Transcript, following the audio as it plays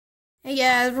Hey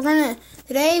guys,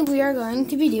 today we are going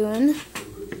to be doing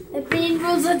the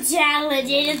BeanBoozled challenge,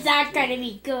 and it's not going to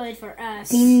be good for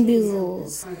us.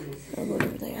 BeanBoozled.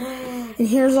 And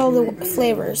here's all the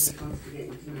flavors.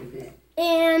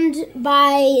 And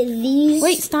by these...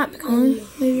 Wait, stop, Colin.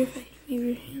 Move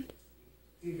your hand.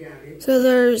 So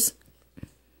there's...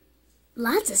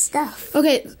 lots of stuff.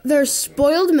 Okay, there's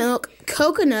spoiled milk,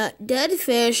 coconut, dead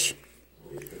fish,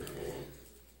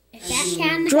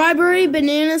 strawberry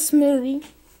banana smoothie,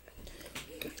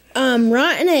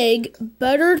 rotten egg,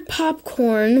 buttered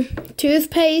popcorn,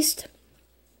 toothpaste,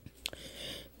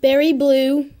 berry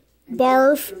blue,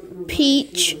 barf,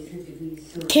 peach,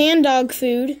 canned dog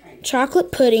food,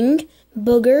 chocolate pudding,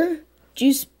 booger,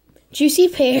 juicy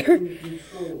pear,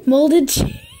 molded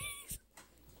cheese,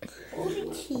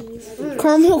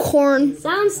 caramel corn,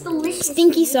 sounds delicious,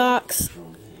 stinky socks,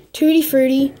 tutti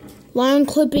frutti, lime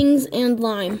clippings, and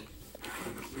lime.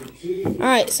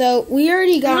 Alright, so we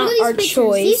already got our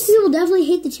choice. These people definitely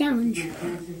hate the challenge.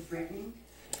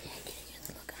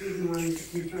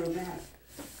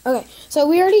 Okay, so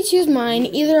we already choose mine.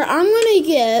 Either I'm gonna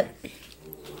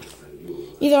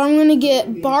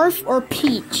get barf or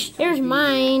peach. Here's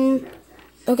mine.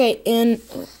 Okay, and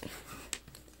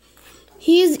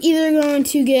he's either going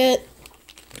to get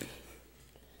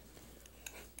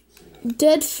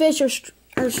dead fish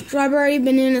or strawberry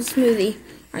banana smoothie.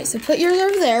 Alright, so put yours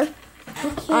over there.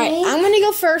 Okay. Alright, I'm going to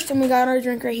go first, and we got our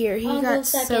drink right here. He got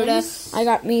soda. I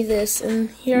got me this, and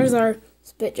here's our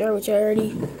spit jar, which I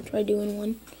already tried doing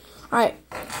one. Alright,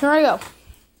 here I go.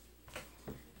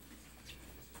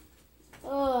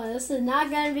 Oh, this is not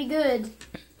going to be good.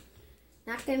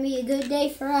 Not going to be a good day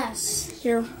for us.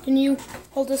 Here, can you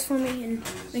hold this for me and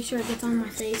make sure it gets on my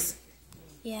face?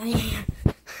 Yeah.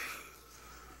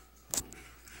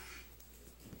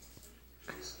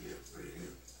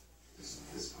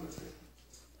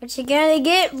 What you gonna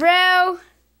get, bro?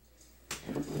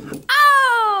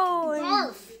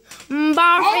 Oh!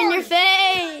 Barf in your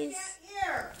face!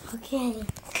 Okay.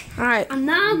 Alright. I'm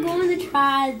now going to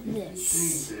try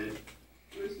this.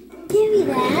 Give me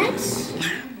that.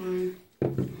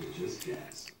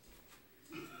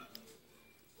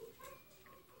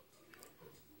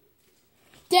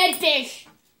 Dead fish.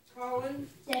 Colin?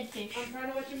 Dead fish. I'm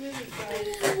trying to watch a movie,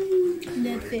 guys.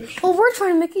 Dead fish. Well, we're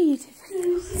trying to make a YouTube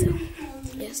video. So,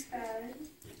 yes.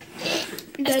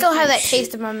 I still have that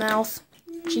taste in my mouth.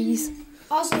 Jeez.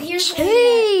 Also, here's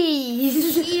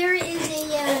Cheese. here is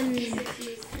a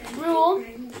rule.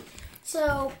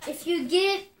 So, if you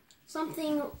get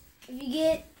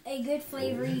a good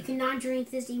flavor, you cannot drink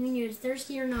this even if you're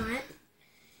thirsty or not.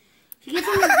 If you get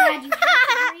something bad, you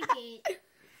have to drink it.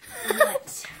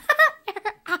 But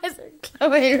Her eyes are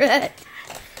glowing red.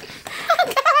 Oh,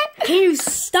 God. Can you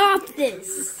stop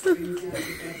this?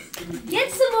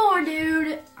 Get some more,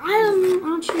 dude.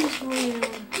 I'll choose for you.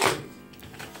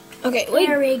 Okay, wait.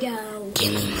 There we go.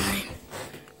 Give me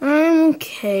mine.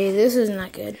 Okay, this is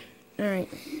not good. Alright.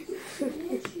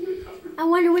 I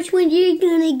wonder which one you're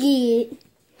gonna get.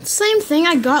 Same thing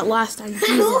I got last time.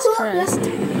 Jesus Christ.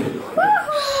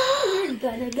 You're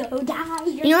gonna go die.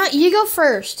 You know what? You go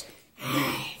first.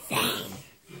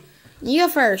 You go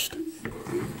first.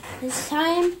 This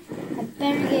time, I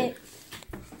better get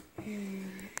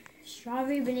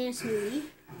strawberry banana smoothie.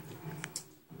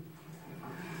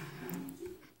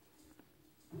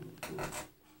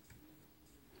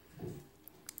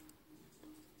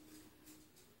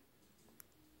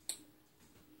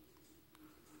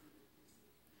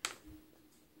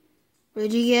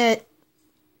 What'd you get?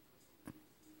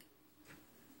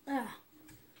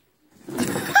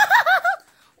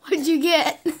 What'd you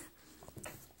get?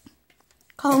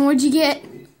 Colin, what'd you get?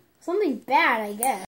 Something bad, I guess.